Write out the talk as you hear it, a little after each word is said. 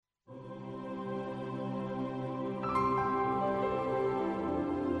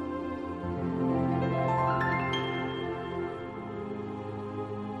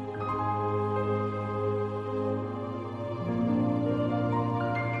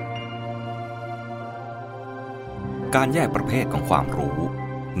การแยกประเภทของความรู้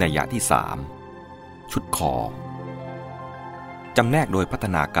ในยะที่3ชุดคอจำแนกโดยพัฒ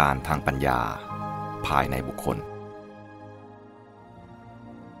นาการทางปัญญาภายในบุคคล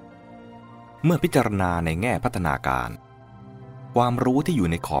เมื่อพิจารณาในแง่พัฒนาการความรู้ที่อยู่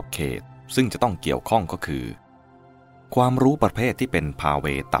ในขอบเขตซึ่งจะต้องเกี่ยวข้องก็คือความรู้ประเภทที่เป็นภาเว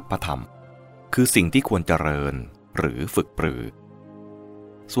ตัพพธรรมคือสิ่งที่ควรเจริญหรือฝึกปรือ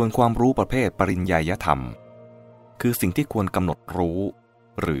ส่วนความรู้ประเภทปริญญาธรรมคือสิ่งที่ควรกำหนดรู้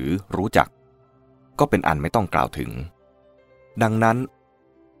หรือรู้จักก็เป็นอันไม่ต้องกล่าวถึงดังนั้น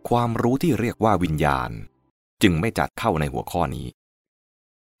ความรู้ที่เรียกว่าวิญญาณจึงไม่จัดเข้าในหัวข้อนี้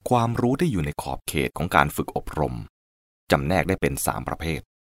ความรู้ที่อยู่ในขอบเขตของการฝึกอบรมจำแนกได้เป็น3ประเภท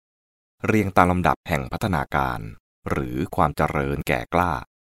เรียงตามลำดับแห่งพัฒนาการหรือความเจริญแก่กล้า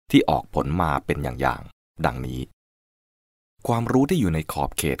ที่ออกผลมาเป็นอย่างๆดังนี้ความรู้ที่อยู่ในขอบ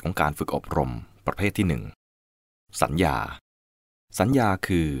เขตของการฝึกอบรมประเภทที่1สัญญา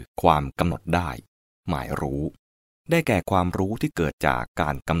คือความกำหนดได้หมายรู้ได้แก่ความรู้ที่เกิดจากกา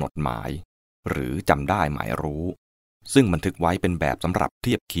รกำหนดหมายหรือจำได้หมายรู้ซึ่งบันทึกไว้เป็นแบบสำหรับเ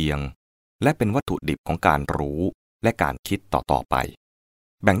ทียบเคียงและเป็นวัตถุดิบของการรู้และการคิดต่อไป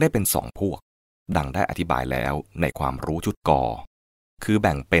แบ่งได้เป็น2พวกดังได้อธิบายแล้วในความรู้ชุดกอคือแ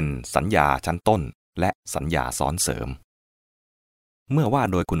บ่งเป็นสัญญาชั้นต้นและสัญญาซ้อนเสริมเมื่อว่า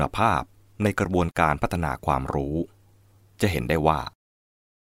โดยคุณภาพในกระบวนการพัฒนาความรู้จะเห็นได้ว่า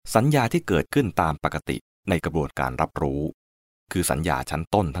สัญญาที่เกิดขึ้นตามปกติในกระบวนการรับรู้คือสัญญาชั้น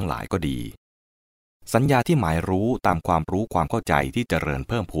ต้นทั้งหลายก็ดีสัญญาที่หมายรู้ตามความรู้ความเข้าใจที่เจริญ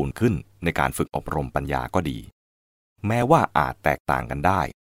เพิ่มพูนขึ้นในการฝึกอบรมปัญญาก็ดีแม้ว่าอาจแตกต่างกันได้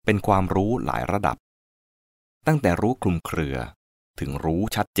เป็นความรู้หลายระดับตั้งแต่รู้คลุมเครือถึงรู้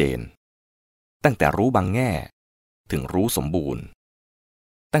ชัดเจนตั้งแต่รู้บางแง่ถึงรู้สมบูรณ์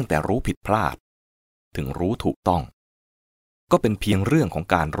ตั้งแต่รู้ผิดพลาดถึงรู้ถูกต้องก็เป็นเพียงเรื่องของ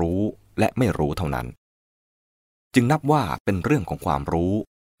การรู้และไม่รู้เท่านั้นจึงนับว่าเป็นเรื่องของความรู้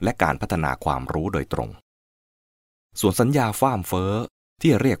และการพัฒนาความรู้โดยตรงส่วนสัญญาฟ้ามเฟ้อ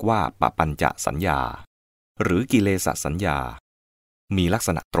ที่เรียกว่าปปัญจสัญญาหรือกิเลสสัญญามีลักษ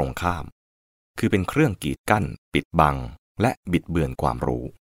ณะตรงข้ามคือเป็นเครื่องกีดกั้นปิดบังและบิดเบือนความ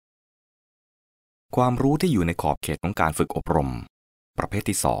รู้ที่อยู่ในขอบเขตของการฝึกอบรมประเภท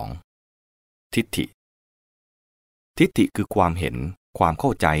ที่2ทิฏฐิคือความเห็นความเข้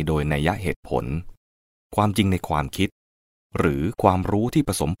าใจโดยนัยเหตุผลความจริงในความคิดหรือความรู้ที่ผ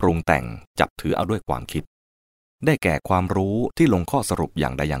สมปรุงแต่งจับถือเอาด้วยความคิดได้แก่ความรู้ที่ลงข้อสรุปอย่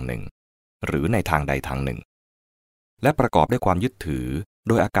างใดอย่างหนึ่งหรือในทางใดทางหนึ่งและประกอบด้วยความยึดถือโ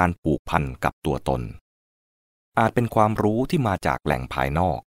ดยอาการผูกพันกับตัวตนอาจเป็นความรู้ที่มาจากแหล่งภายน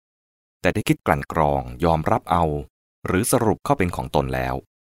อกแต่ได้คิดกลั่นกรองยอมรับเอาหรือสรุปเข้าเป็นของตนแล้ว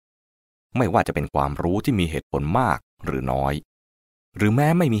ไม่ว่าจะเป็นความรู้ที่มีเหตุผลมากหรือน้อยหรือแม้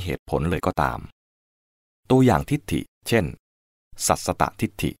ไม่มีเหตุผลเลยก็ตามตัวอย่างทิฏฐิเช่นสัสสตทิ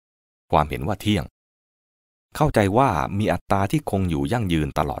ฏฐิความเห็นว่าเที่ยงเข้าใจว่ามีอัตตาที่คงอยู่ยั่งยืน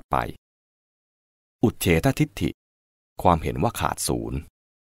ตลอดไปอุเฉททิฏฐิความเห็นว่าขาดศูนย์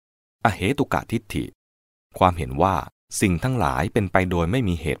อเหตุกทิฏฐิความเห็นว่าสิ่งทั้งหลายเป็นไปโดยไม่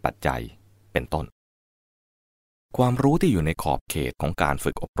มีเหตุปัจจัยเป็นต้นความรู้ที่อยู่ในขอบเขตของการ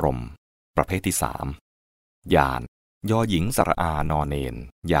ฝึกอบรมประเภทที่3ญาณยอหญิงสระอานอเนน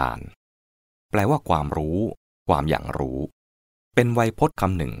ญาณแปลว่าความรู้ความอย่างรู้เป็นไวยพจน์ค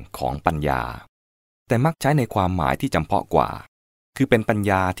ำหนึ่งของปัญญาแต่มักใช้ในความหมายที่จำเพาะกว่าคือเป็นปัญ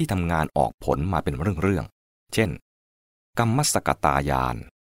ญาที่ทำงานออกผลมาเป็นเรื่องเช่นกัมมัสสกตาญาณ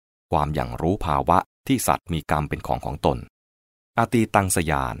ความอย่างรู้ภาวะที่สัตว์มีกรรมเป็นของตนอตีตังส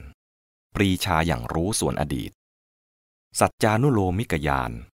ญาณปรีชาอย่างรู้ส่วนอดีตสัจจานุโลมิกญา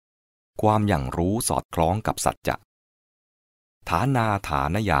ณความอย่างรู้สอดคล้องกับสัจจะฐานาฐา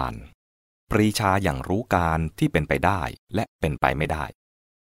นญาณปรีชาอย่างรู้การที่เป็นไปได้และเป็นไปไม่ได้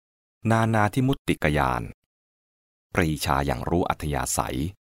นานาทิมุตติกญาณปรีชาอย่างรู้อัธยาศัย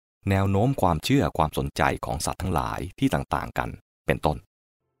แนวโน้มความเชื่อความสนใจของสัตว์ทั้งหลายที่ต่างๆกันเป็นต้น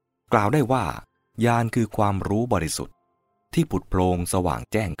กล่าวได้ว่าญาณคือความรู้บริสุทธิ์ที่ผุดโพลงสว่าง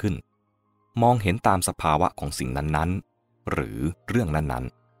แจ้งขึ้นมองเห็นตามสภาวะของสิ่งนั้นๆหรือเรื่องนั้น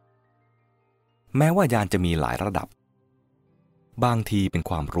ๆแม้ว่าญาณจะมีหลายระดับบางทีเป็น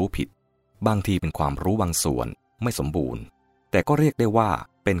ความรู้ผิดบางทีเป็นความรู้บางส่วนไม่สมบูรณ์แต่ก็เรียกได้ว่า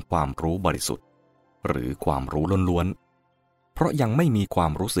เป็นความรู้บริสุทธิ์หรือความรู้ล้วนๆเพราะยังไม่มีควา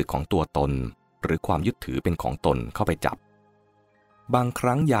มรู้สึกของตัวตนหรือความยึดถือเป็นของตนเข้าไปจับบางค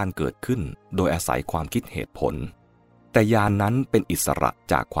รั้งญาณเกิดขึ้นโดยอาศัยความคิดเหตุผลแต่ญาณนั้นเป็นอิสระ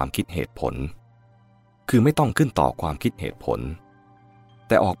จากความคิดเหตุผลคือไม่ต้องขึ้นต่อความคิดเหตุผลแ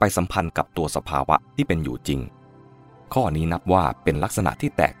ต่ออกไปสัมพันธ์กับตัวสภาวะที่เป็นอยู่จริง ข้อนี้นับว่าเป็นลักษณะ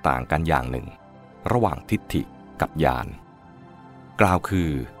ที่แตกต่างกันอย่างหนึ่งระหว่างทิฏฐิกับญาณกล่าวคื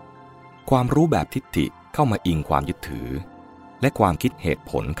อความรู้แบบทิฏฐิเข้ามาอิงความยึดถือและความคิดเหตุ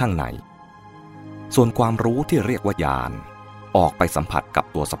ผลข้างในส่วนความรู้ที่เรียกว่าญาณออกไปสัมผัสกับ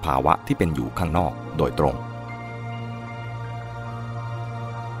ตัวสภาวะที่เป็นอยู่ข้างนอกโดยตรง